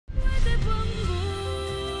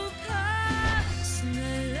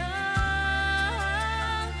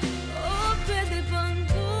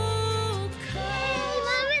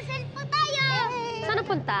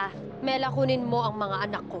Mela, kunin mo ang mga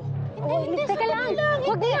anak ko. Hindi, teka lang.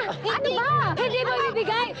 Huwag na. Ano ba? Hindi mo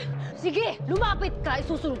ibibigay! Sige, lumapit ka.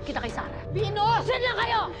 Isusunod kita kay Sarah. Bino! Saan lang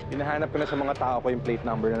kayo? Hinahanap ko na sa mga tao ko yung plate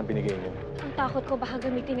number na binigay niyo. Ang takot ko baka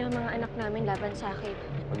gamitin ng mga anak namin laban sa akin.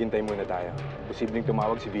 Maghintay muna tayo. Posibleng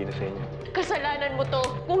tumawag si Venus sa inyo. Kasalanan mo to.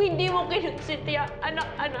 Kung hindi mo kinonsintiya,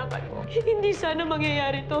 anak-anakan mo. Hindi sana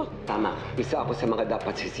mangyayari to. Tama. Isa ako sa mga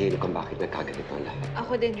dapat sisihin kung bakit nagkaganito ang lahat.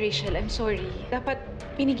 Ako din, Rachel. I'm sorry. Dapat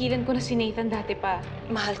pinigilan ko na si Nathan dati pa.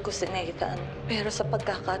 Mahal ko si Nathan, pero sa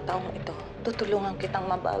pagkakataong ito, tutulungan kitang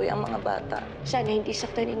mabawi ang mga bata. Sana hindi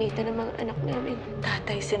saktan ni Nathan ang mga anak namin.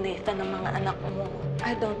 Tatay si Nathan ng mga anak mo.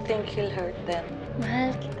 I don't think he'll hurt them.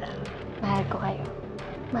 Mahal kita. Mahal ko kayo.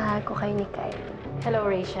 Mahal ko kayo ni Kyle. Hello,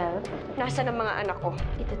 Rachel. Nasaan ang mga anak ko?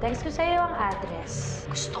 Ito-text ko sa'yo ang address.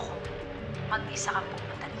 Gusto ko mag-isa kang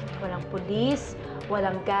pumunta dito. Walang pulis,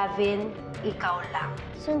 walang Gavin, ikaw lang.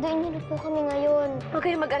 Sunduin niyo na po kami ngayon. Huwag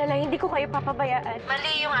kayong mag-alala, hindi ko kayo papabayaan.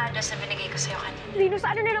 Mali yung address na binigay ko sa'yo kanina. Venus,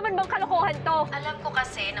 ano na naman bang kalokohan to? Alam ko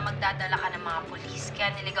kasi na magdadala ka ng mga pulis,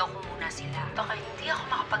 kaya niligaw ko muna sila. Baka hindi ako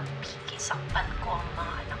makapagpigil, saktan ko ang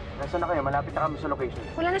mga anak. Nasaan na kayo? Malapit na kami sa location.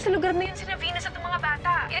 Wala na sa lugar na yun si Venus at ang mga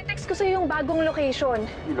bata. I-text ko sa'yo yung bagong location.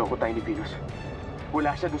 Niloko tayo ni Venus.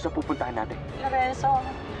 Wala siya doon sa pupuntahan natin. Lorenzo,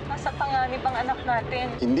 nasa panganib ang anak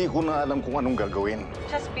natin. Hindi ko na alam kung anong gagawin.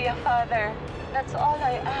 Just be a father. That's all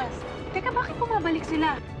I ask. Teka, bakit bumabalik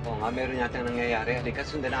sila? Oo nga, meron yata nangyayari. Halika,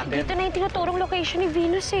 sundan natin. Dito na yung tinuturong location ni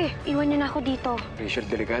Venus eh. Iwan niyo na ako dito. Rachel,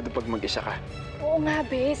 delikado pag mag-isa ka. Oo nga,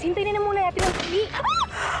 bes. Hintayin na muna natin ang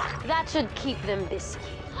That should keep them busy.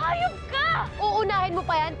 Hayop ka! Uunahin mo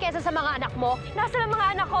pa yan kesa sa mga anak mo? Nasaan ang mga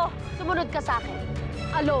anak ko? Sumunod ka sa akin.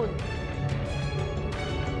 Alone.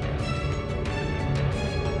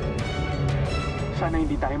 Sana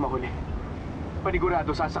hindi tayo mahuli.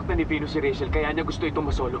 Panigurado, sasaktan ni Venus si Rachel, kaya niya gusto itong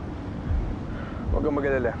masolo. Huwag kang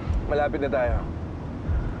mag-alala. Malapit na tayo.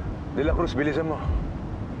 De La Cruz, bilisan mo.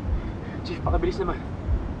 Chief, pakabilis naman.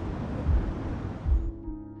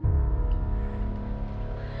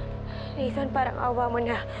 Nathan, parang awa mo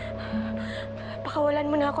na. Pakawalan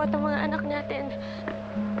mo na ako at ang mga anak natin.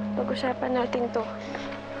 Pag-usapan natin to.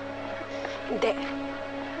 Hindi.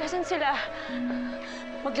 Nasaan sila?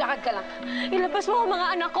 Maglakad ka lang. Ilabas mo ang mga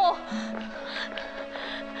anak ko!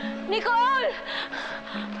 Nicole!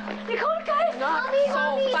 Nicole, guys! Not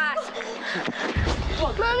so fast!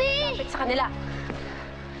 Mami! Lapit sa kanila.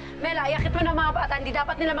 Mela, iakit mo ng mga bata. Hindi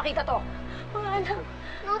dapat nila makita to. Mga anak!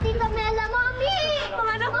 No, Tita Mela, Mami!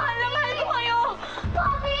 Mga anak, mahal na mahal ko kayo!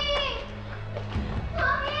 Mami!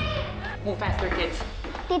 Mami! Move faster, kids.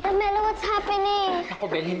 Tita Mela, what's happening? Ako,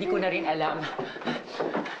 Bel, hindi ko na rin alam.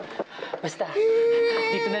 Basta,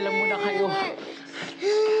 dito na lang muna kayo.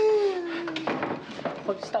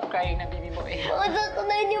 Stop crying na baby mo eh.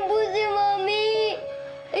 Masaktan yung puso, Mami!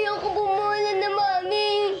 Ayoko bumula na,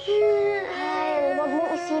 Mami! Ay, huwag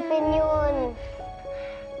mong isipin yun.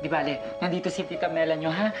 Di bale, nandito si Tita Mela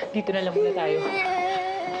nyo, ha? Dito na lang muna tayo.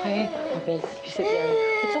 Okay? Okay, sit there.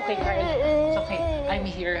 It's okay, Carl. It's okay. I'm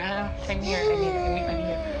here, ha? I'm here. I'm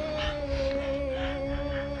here.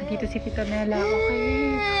 Nandito si Tita Mela, okay?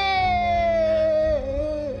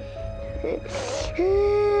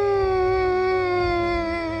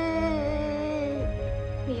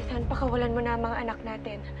 Nathan, pakawalan mo na ang mga anak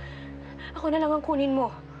natin. Ako na lang ang kunin mo.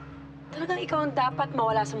 Talagang ikaw ang dapat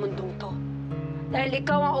mawala sa mundong to. Dahil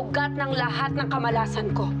ikaw ang ugat ng lahat ng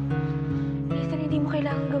kamalasan ko. Nathan, hindi mo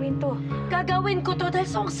kailangan gawin to. Gagawin ko to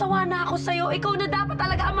dahil sawa na ako sa'yo. Ikaw na dapat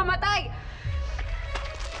talaga ang mamatay!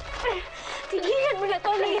 Tigilan mo na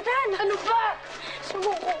to, Nathan! Ano ba?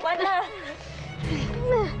 Sumuko ka na!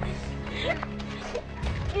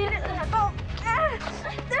 Tigilan mo na to!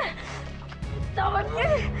 Tawag niya!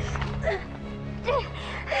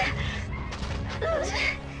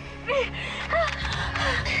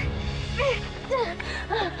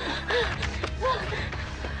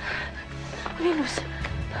 Venus!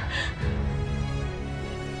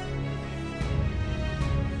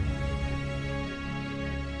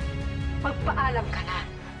 Magpaalam ka na.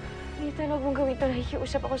 Nathan, huwag mong gawin to.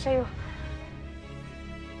 Nakikiusap ako sa'yo.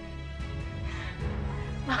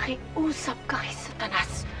 Makiusap ka kay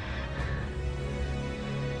Satanas.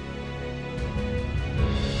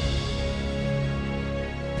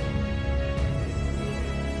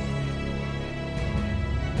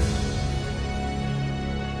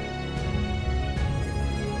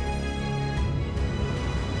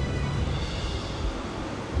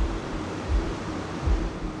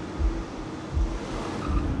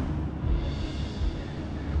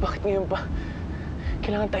 Bakit ngayon pa?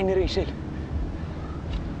 Kailangan tayo ni Rachel.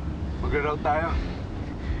 Mag-route tayo.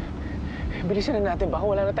 Bilisan na natin, baka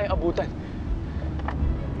wala na tayong abutan.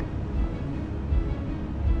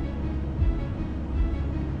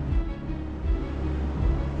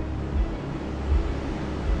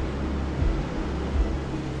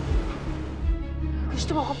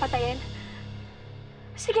 Gusto mo akong patayin?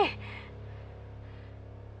 Sige.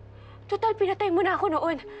 Total, pinatay mo na ako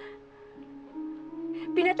noon.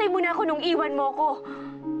 Pinatay mo na ako nung iwan mo ko.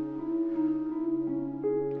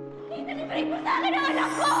 Itinibalik mo sa akin ang anak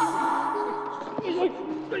ko!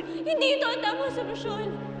 Hindi ito ang tamang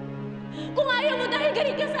solusyon. Kung ayaw mo dahil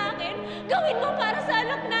galit ka sa akin, gawin mo para sa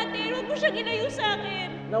anak natin. Huwag mo siyang inayo sa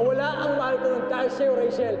akin. Nawala ang mahal ko ng dahil sa'yo,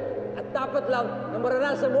 Rachel. At dapat lang na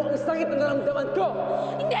maranasan mo ang sakit na naramdaman ko.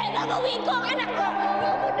 Hindi! Gagawin ko ang anak ko!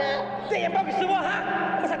 Ayaw mo na! Thea, ba gusto mo, ha?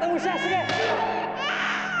 Masaktan mo siya, sige!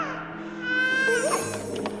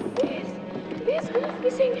 Miss,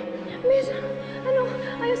 gising. Miss, ano,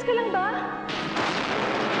 ayos ka lang ba?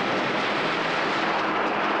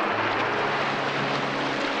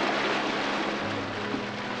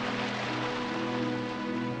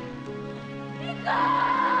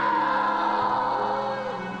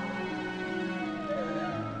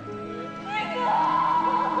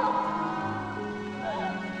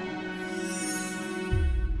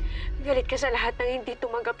 Galit ka sa lahat ng hindi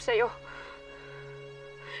tumanggap sa'yo.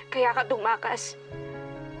 Kaya ka tumakas.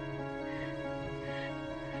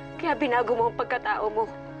 Kaya binago mo ang pagkatao mo.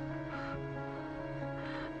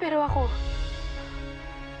 Pero ako,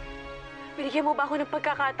 binigyan mo ba ako ng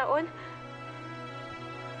pagkakataon?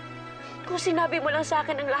 Kung sinabi mo lang sa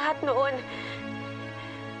akin ang lahat noon,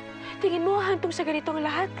 tingin mo hantong sa ganitong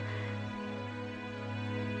lahat?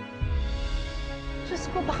 Diyos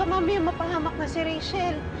ko, baka mamaya mapahamak na si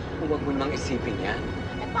Rachel. Huwag mo nang isipin yan.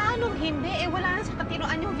 Eh, paano hindi? Eh, wala na sa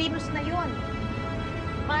katinoan yung Venus na yon.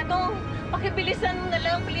 Manong, pakibilisan mo na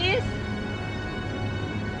lang, please.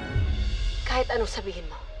 Kahit anong sabihin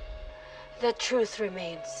mo, the truth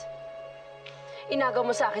remains. Inagaw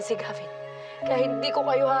mo sa akin si Gavin, kaya hindi ko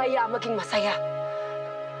kayo hahayaang maging masaya.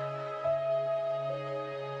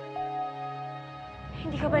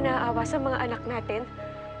 Hindi ka ba naaawa sa mga anak natin?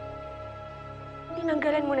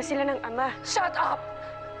 Tinanggalan mo na sila ng ama. Shut up!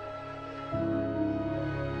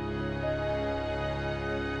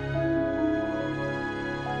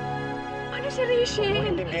 Ano si Rachel?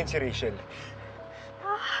 Huwag intindihin si Rachel.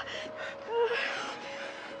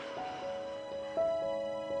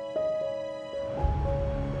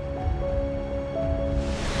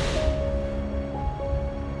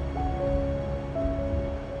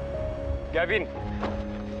 Gavin!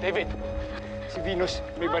 David! Si Venus,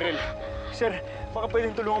 may baril. Sir, baka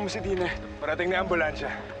pwedeng tulungan mo si Dina. Parating na ambulansya.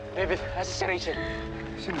 David, nasa si Rachel?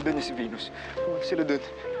 Sinundan niya si Venus. Huwag sila doon.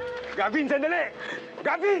 Gavin, sandali!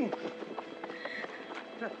 Gavin!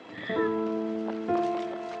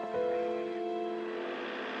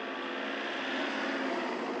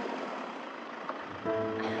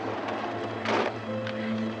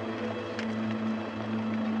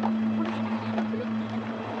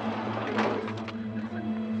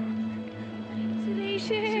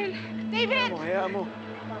 Si Rachel! David! Hayaan mo.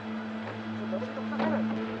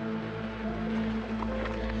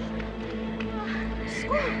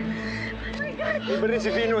 May baril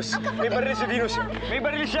si Venus! May baril si Venus! May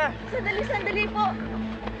baril siya! Sandali po.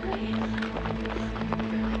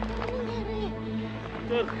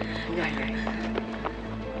 Sir! Hinga.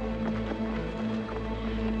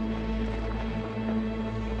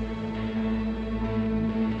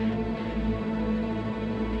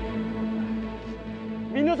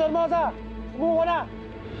 Venus Hermosa! Sumuko na!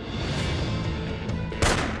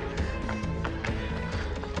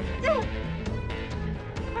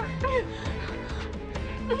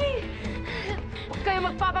 Huwag kayo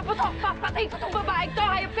magpapaputok! Papatay ko tong babaeng to!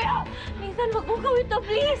 Hayop kayo! Minsan, wag mo gawin to,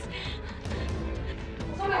 please!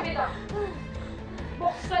 Buksan mo yung pinto!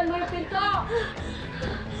 Buksan mo yung pinto!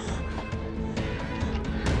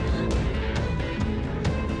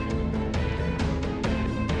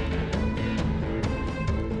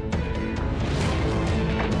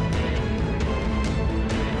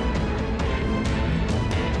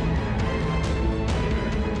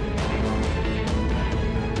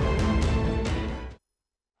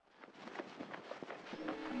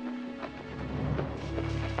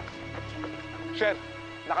 Sir,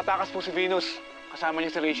 nakatakas po si Venus. Kasama niya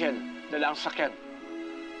si Rachel. Dala ang sasakyan.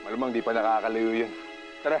 Malamang di pa nakakalayo yun.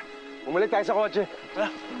 Tara, bumalik tayo sa kotse. Tara.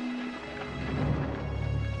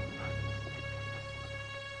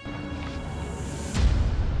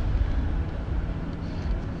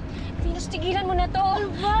 Venus, tigilan mo na to! Ano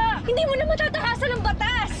ba? Hindi mo na matatakasan ang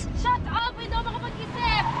batas! Shut up! Hindi ako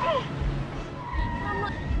makapag-isip!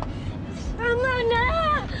 Tama na!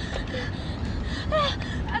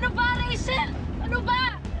 Ano ba, Rachel? Ano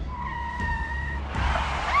ba?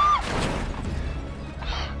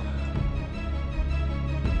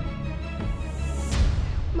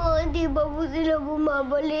 Ma, hindi ba po sila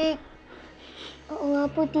bumabalik? Oo nga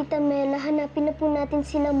po, Tita Mela. Hanapin na po natin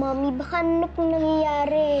sila, Mami. Baka ano na pong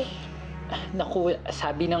nangyayari. Naku,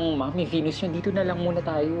 sabi ng Mami Venus yun, dito na lang muna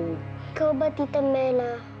tayo. Ikaw ba, Tita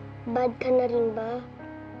Mela? Bad ka na rin ba?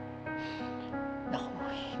 Naku,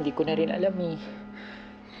 hindi ko na rin alam eh.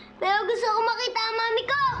 Pero gusto ko makita ang Mami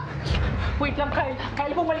ko! Wait lang, Kyle.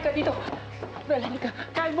 Kyle, bumalik ka dito. Bella, halika.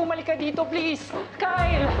 Kyle, bumalik ka dito, please.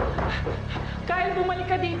 Kyle! Kyle,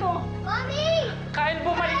 bumalik ka dito. Mami! Kyle,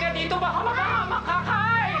 bumalik ka dito. Baka makahamak ka,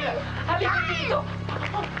 Kyle! Halika dito.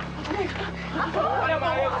 Wala mo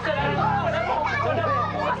akong kasalanan. Wala mo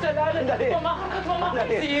akong kasalanan. Mama,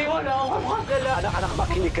 kasi wala akong kasalanan. Anak,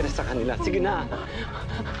 makinig ka na sa kanila. Sige na.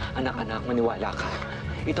 Anak, maniwala ka.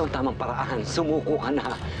 Ito ang tamang paraan. Sumuko ka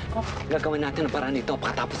na. Gagawin natin ang paraan ito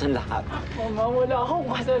pagkatapos ng lahat. Mama, wala akong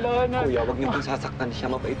kasalanan. Kuya, huwag niyo pong sasaktan siya.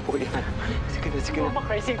 Mabait po yan. Sige na. Mama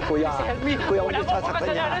Crazy, Kuya, please help me. Kuya, huwag Wala niyo po akong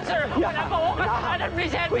sasaktan niya. kasalanan, sir. Wala po akong kasalanan.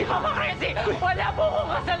 Please help me, Mama Crazy. Wala po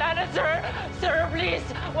akong kasalanan, sir. Sir, please.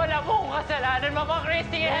 Wala po akong kasalanan. Mama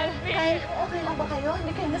Crazy, help me. Kyle, okay lang ba kayo?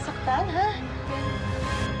 Hindi kayo nasaktan, ha?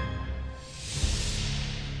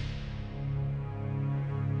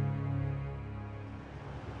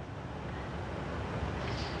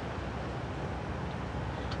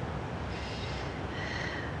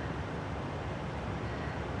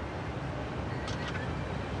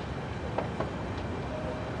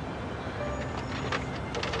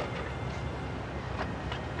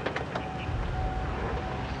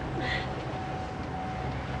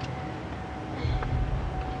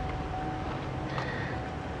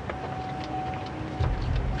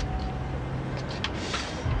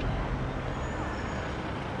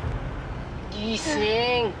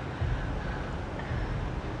 Gising!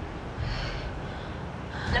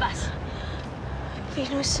 Labas!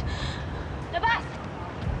 Venus, Labas!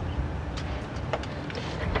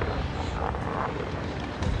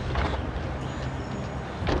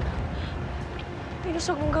 Venus,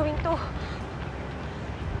 huwag mong gawin to.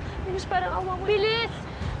 Venus, parang awa mo. Bilis!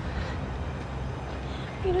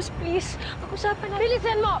 Venus, please. Pag-usapan natin.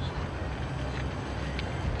 Bilisan mo!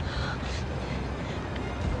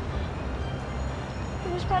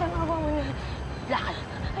 Venus, parang awa mo na. Lakad!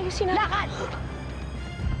 Ayusin na. Lakad!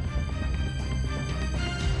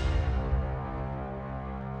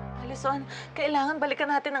 Alison, kailangan balikan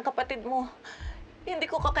natin ang kapatid mo. Hindi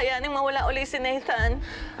ko kakayaning mawala uli si Nathan.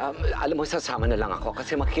 Alam mo, sasama na lang ako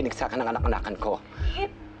kasi makikinig sa akin ng anak-anakan ko. Eh,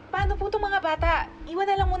 paano po itong mga bata? Iwan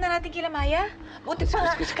na lang muna natin kila Maya. Buti pa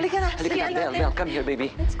nga. Halika na. Halika na, Belle. Come here,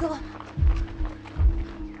 baby. Let's go.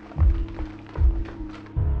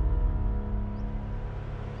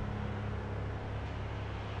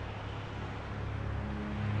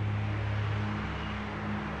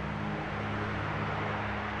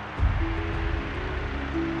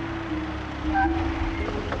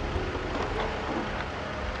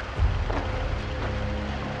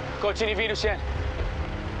 Kotse ni Venus yan.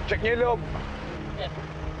 Check niyo yung loob.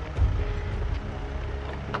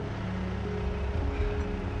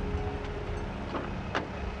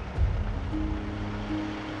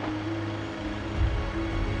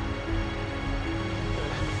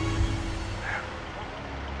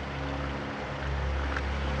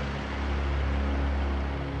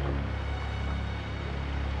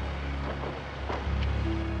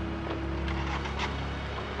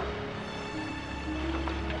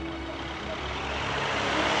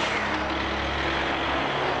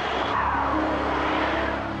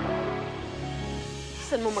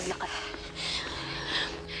 Saan mo maglakad?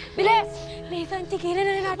 Bilis! Nathan, tigilan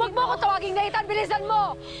na natin. Huwag mo ako tawaging Nathan! Bilisan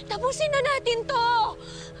mo! Tapusin na natin to!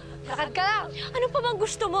 Lakad ka lang! Ano pa bang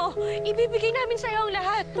gusto mo? Ibibigay namin sa'yo ang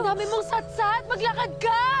lahat. Ang dami mong satsat! Maglakad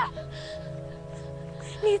ka!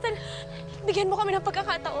 Nathan, bigyan mo kami ng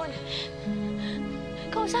pagkakataon.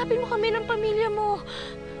 Kausapin mo kami ng pamilya mo.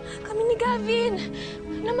 Kami ni Gavin.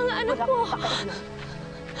 Ng mga anak mo.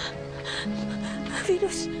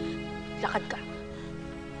 Venus, Lakad ka.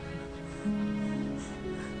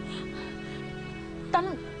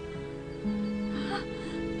 Talon!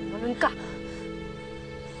 Tumalon ka!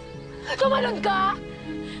 Tumalon ka!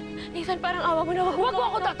 Nathan, parang awa mo na. Huwag mo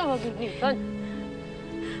ako tatawagin, Nathan!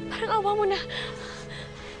 Parang awa mo na.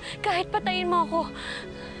 Kahit patayin mo ako,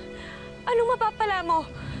 anong mapapala mo?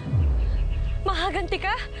 Mahaganti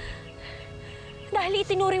ka? Dahil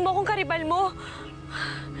itinuring mo akong karibal mo?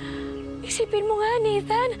 Isipin mo nga,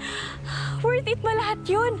 Nathan. Worth it ba lahat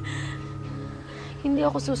yun? Hindi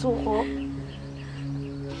ako susuko.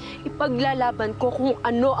 Ipaglalaban ko kung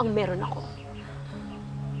ano ang meron ako.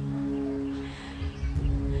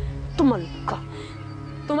 Tumalon ka!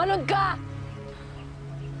 Tumalon ka!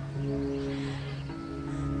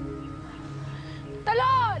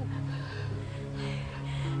 Talon!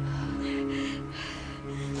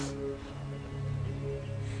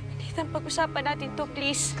 Pag-usapan natin to,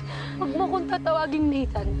 please. Huwag mo kong tatawaging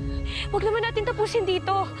Nathan. Huwag naman natin tapusin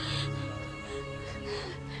dito.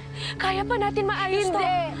 Kaya pa natin maayos to.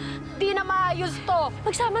 Hindi! Di na maayos to!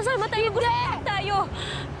 Magsama-sama tayo. Gusto tayo.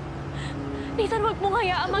 Nathan, huwag mong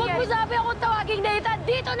hayaang Huwag mangyari. mo sabi akong tawaging Nathan!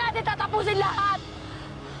 Dito natin tatapusin lahat!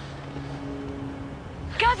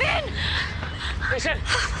 Gavin! Rachel!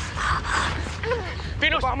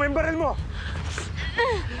 Venus! Baka mo yung baril mo!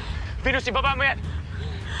 Venus, ibaba mo yan!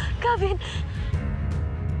 Gavin!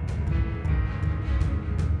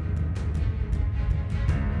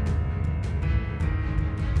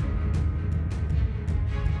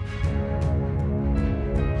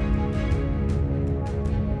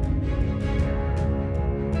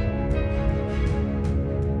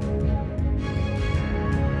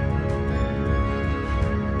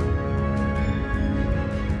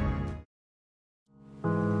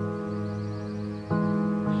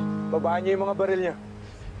 Babaan niyo yung mga baril niya.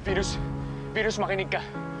 Venus, makinig ka.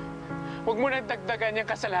 Huwag mo nang dagdagan yung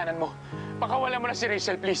kasalanan mo. Pakawalan mo na si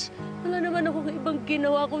Rachel, please. Wala naman akong ibang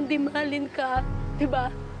ginawa kundi mahalin ka. Diba?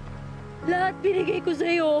 Lahat binigay ko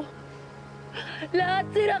sa'yo. Lahat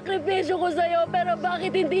sinakripisyo ko sa'yo, pero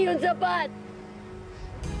bakit hindi yun sapat?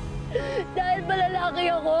 Dahil ba lalaki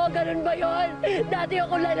ako? Ganun ba yun? Dati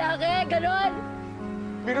ako lalaki? Ganun?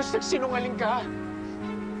 Venus, nagsinungaling ka.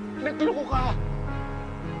 Nagloko ka.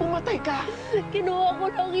 Pumatay ka. Kinuha ko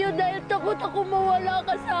lang yun dahil takot ako mawala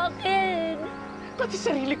ka sa akin. Pati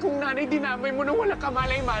sarili kong nanay, dinamay mo na wala ka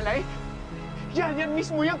malay-malay. Yan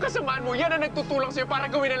mismo, yung kasamaan mo. Yan ang nagtutulong sa'yo para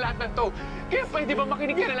gawin ang lahat ng to. Kaya pwede ba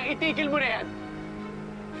makinig ka na lang, itigil mo na yan.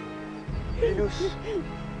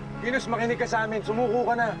 Venus, makinig ka sa amin. Sumuko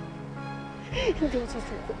ka na. Hindi ako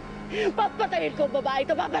susuko. Papatayin ko ang babae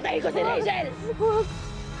ito. Papatayin ko si Rachel.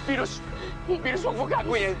 Venus, huwag mo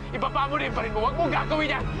gagawin yan. Ibaba mo na yung baril mo. Huwag mo gagawin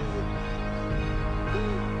yan.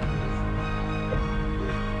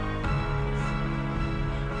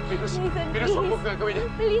 Venus, huwag mo gagawin yan.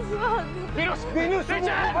 Please, wag. Venus!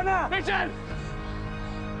 Rachel! Rachel!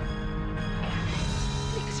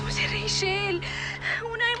 Please mo si Rachel.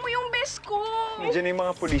 Unahin mo yung best ko. Nandiyan na yung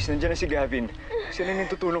mga polis. Nandiyan na si Gavin. Sila na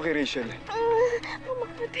yung tutulong kay Rachel.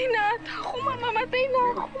 Mamamatay na ata ako. Mamamatay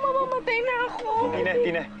na ako.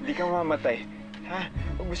 Tina, hindi ka mamamatay. Ha?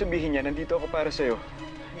 Huwag mo sabihin yan. Nandito ako para sa'yo.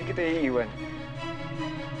 Hindi kita iiwan.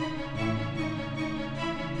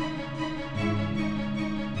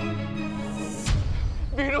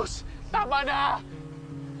 Venus! Tama na!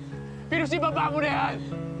 Venus, ibaba mo na yan!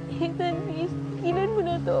 Nathan, please. Ilan mo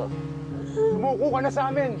na to. Sumuko ka na sa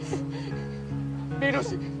amin!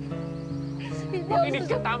 Venus! Makinig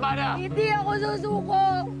ka, tama na! Hindi ako susuko.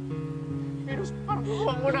 Venus, parang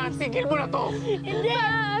huwag mo na. Tigil mo na to! Hindi!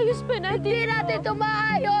 Maayos pa natin. Hindi natin ito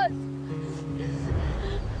maayos!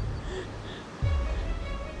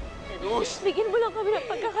 Venus! Bigyan mo lang kami ng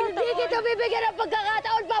pagkakataon. Hindi kita bibigyan ng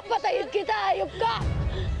pagkakataon! Papatayin kita! Ayop ka!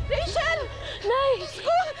 Rachel! Nay!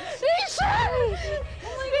 Rachel! Rachel!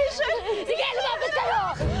 Sige, lumapit kayo!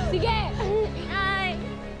 Sige! Nay!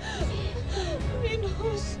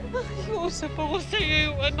 Venus, nakiusap ako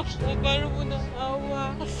sa'yo yung anak ko. Paano mo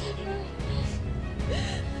naawa?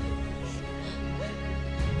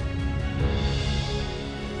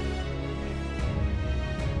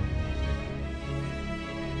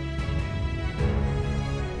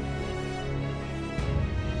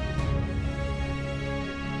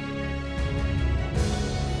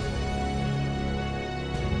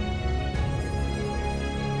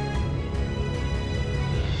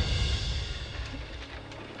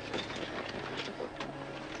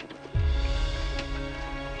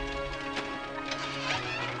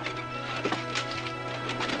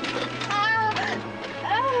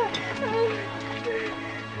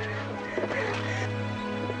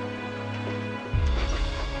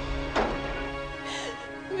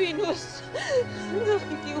 Venus,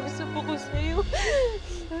 nakikiusap ako sa'yo.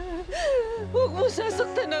 Huwag mo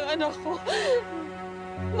sasaktan ang anak ko.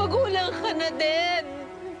 Magulang ka na din.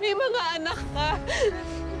 May mga anak ka.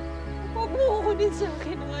 Huwag mo kukunin sa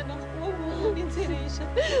akin ang anak ko. Huwag mo kukunin si Rachel.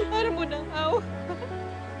 Para mo nang awa.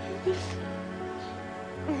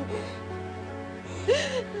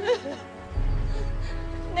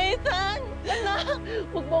 Nathan! Anak!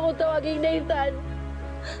 Huwag mo akong tawaging Nathan.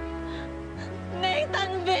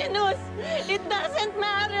 Nathan, Venus! It doesn't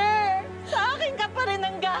matter! Sa akin ka pa rin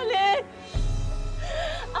ang galit!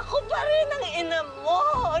 Ako pa rin ang ina mo,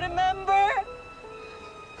 remember?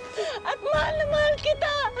 At mahal na mahal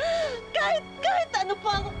kita! Kahit ano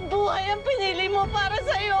pang buhay ang pinili mo para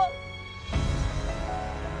sa'yo!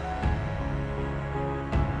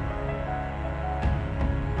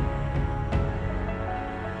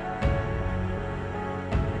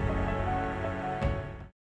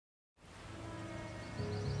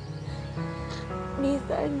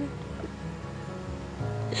 Ethan.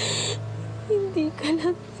 Hindi ka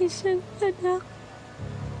lang isang anak.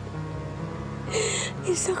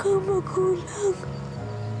 Isa kang magulang.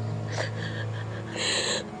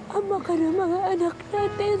 Ama ka ng mga anak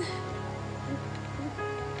natin.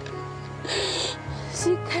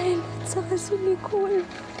 Si Kyle at saka si Nicole.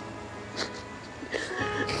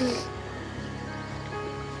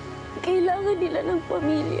 Kailangan nila ng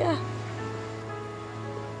pamilya.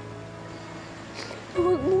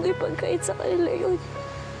 Huwag mong ipagkait sa kanila yun.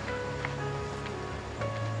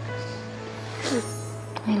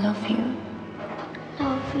 I love you.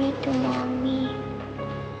 Love you too, Mommy.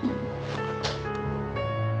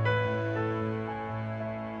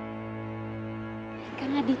 Ka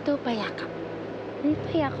nga dito, payakap. Ay,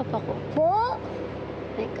 payakap ako. Po?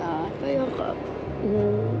 Teka, payakap.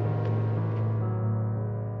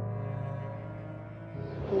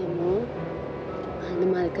 Alam mo, mahal na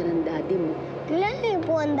mahal ka ng daddy mo. Kailan niyo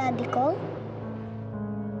po ang daddy ko?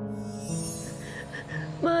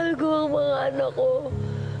 Mahal ko ang mga anak ko.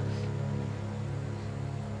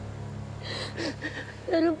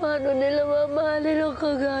 Pero paano nila mamahalin ang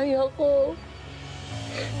kagaya ko?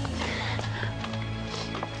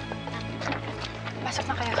 Pasok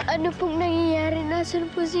na kayo. Ano pong nangyayari? Nasaan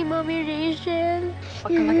po si Mommy Rachel?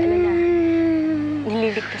 Huwag kang mag-alala.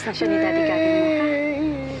 Nililigtas na siya ni Daddy Gavin mo, ha?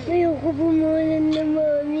 Ayoko pumawalan na,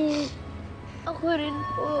 Mommy. Ako rin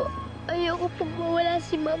po. Ayoko pong mawala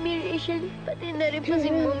si Mommy Rachel. Pati na rin po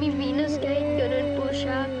si Mommy Venus kahit ganun po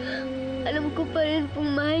siya. Alam ko pa rin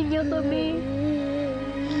pong mahal niya kami.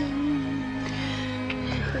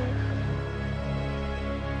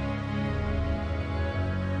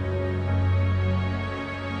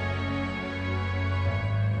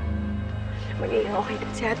 Magiging okay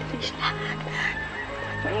din si Ate Rachel.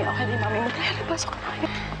 Magiging okay din, Mami. Magkaya pasok na kayo.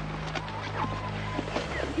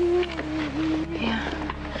 Yeah.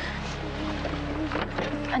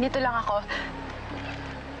 Andito lang ako.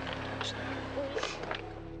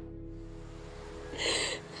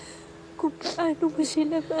 Kung paano mo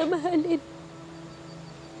sila mamahalin.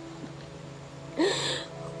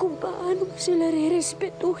 Kung paano mo sila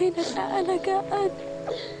re-respetuhin at aalagaan.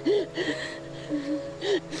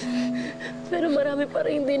 Pero marami pa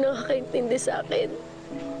rin hindi nakakaintindi sa akin.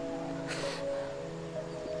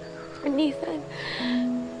 Nathan,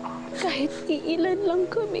 kahit iilan lang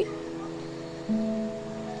kami,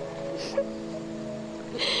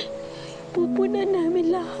 pupunan namin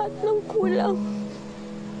lahat ng kulang.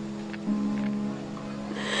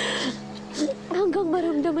 Hanggang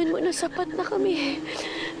maramdaman mo na sapat na kami.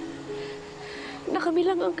 Na kami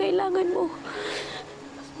lang ang kailangan mo.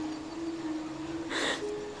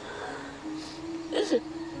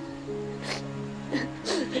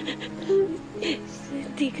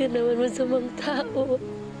 Hindi ka naman masamang tao.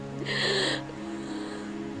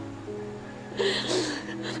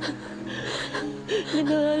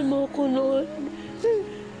 Minahal mo ko noon.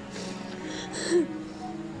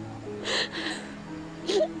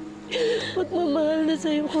 Pagmamahal na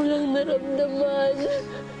sa'yo ko lang naramdaman.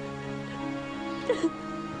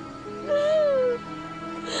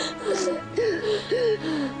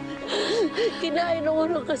 Kinain ako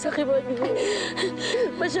ng kasakiman mo.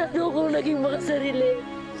 Masyado akong naging makasarili.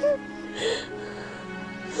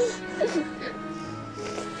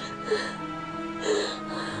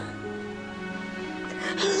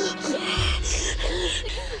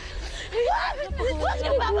 Huwag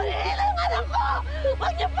niyo paparilin ang anak ko!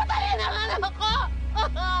 Huwag niyo patayin ang anak ko!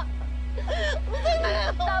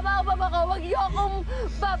 Tama ka ba ko? Huwag niyo akong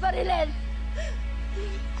paparilin!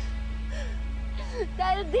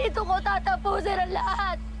 Dahil dito ko tatapusin ang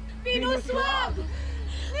lahat! Venus, wag!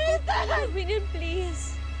 Nathan! Venus, please.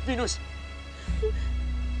 Venus!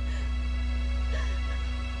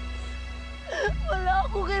 Wala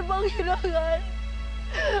akong ibang hinangan,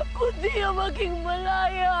 kundi ang maging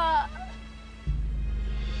malaya.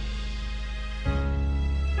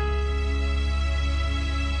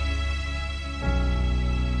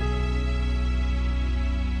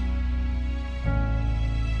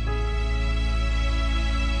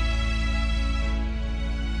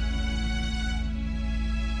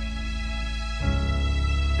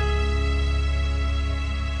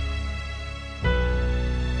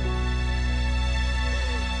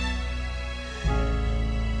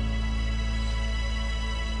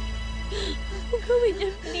 Gawin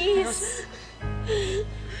niya, please.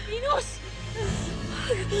 Venus!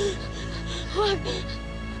 Wag!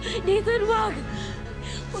 Nathan, wag!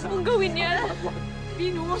 Huwag mong gawin yan.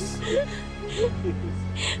 Venus!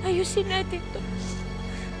 Ayusin natin to.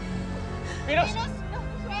 Venus!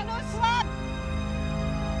 Venus, wag!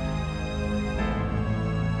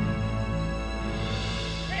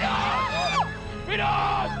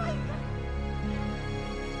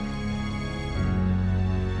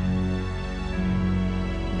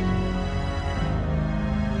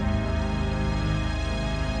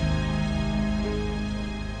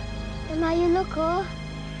 ako.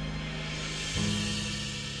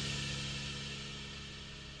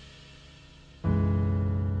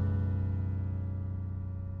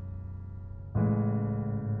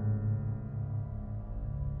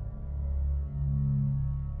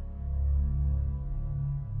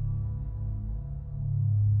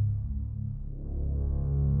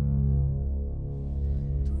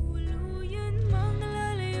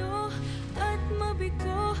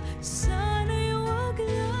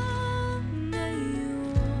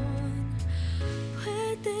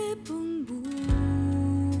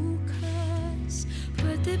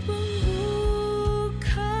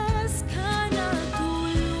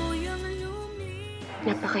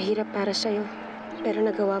 Napakahirap para sa'yo, pero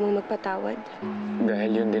nagawa mong magpatawad.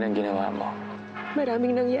 Dahil yun din ang ginawa mo.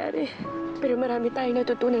 Maraming nangyari, pero marami tayong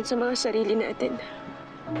natutunan sa mga sarili natin.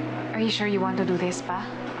 Are you sure you want to do this, Pa?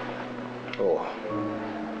 Oo.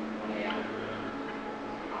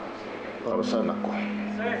 Para sa anak ko.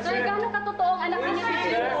 Sir, gaano katotoo ang anak ni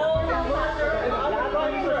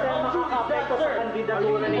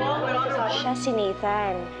Siya si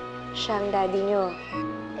Nathan. Siya ang daddy niyo.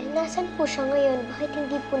 Eh, nasan po siya ngayon? Bakit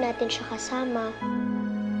hindi po natin siya kasama?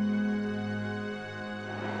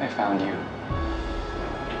 I found you.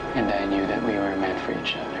 And I knew that we were meant for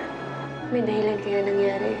each other. May dahilan kaya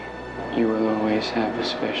nangyari. You will always have a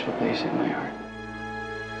special place in my heart.